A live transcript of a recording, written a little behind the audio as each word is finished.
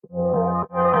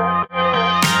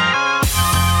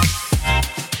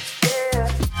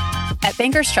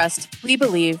Bankers Trust, we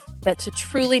believe that to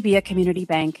truly be a community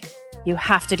bank, you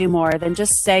have to do more than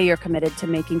just say you're committed to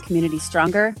making communities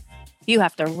stronger. You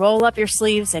have to roll up your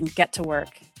sleeves and get to work.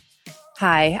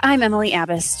 Hi, I'm Emily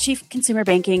Abbas, Chief Consumer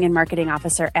Banking and Marketing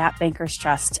Officer at Bankers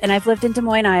Trust, and I've lived in Des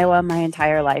Moines, Iowa my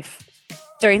entire life.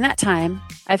 During that time,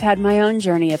 I've had my own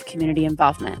journey of community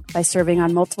involvement by serving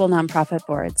on multiple nonprofit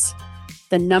boards.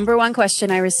 The number one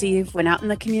question I receive when out in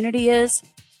the community is,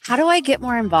 how do I get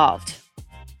more involved?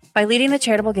 By leading the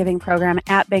charitable giving program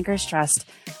at Bankers Trust,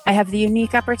 I have the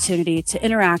unique opportunity to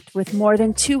interact with more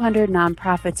than 200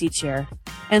 nonprofits each year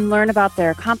and learn about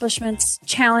their accomplishments,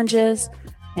 challenges,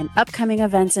 and upcoming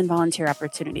events and volunteer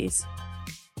opportunities.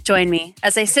 Join me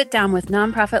as I sit down with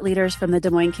nonprofit leaders from the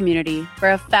Des Moines community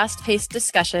for a fast-paced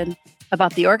discussion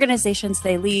about the organizations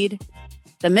they lead,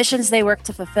 the missions they work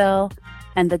to fulfill,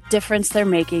 and the difference they're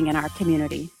making in our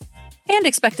community. And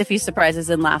expect a few surprises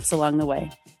and laughs along the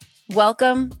way.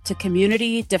 Welcome to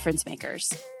Community Difference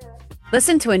Makers.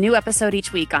 Listen to a new episode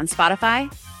each week on Spotify,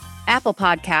 Apple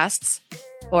Podcasts,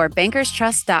 or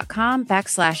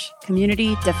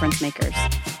bankerstrust.com/community difference makers.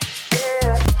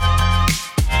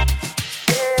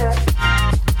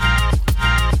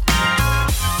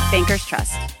 Bankers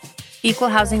Trust, Equal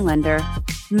Housing Lender,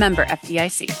 member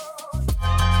FDIC.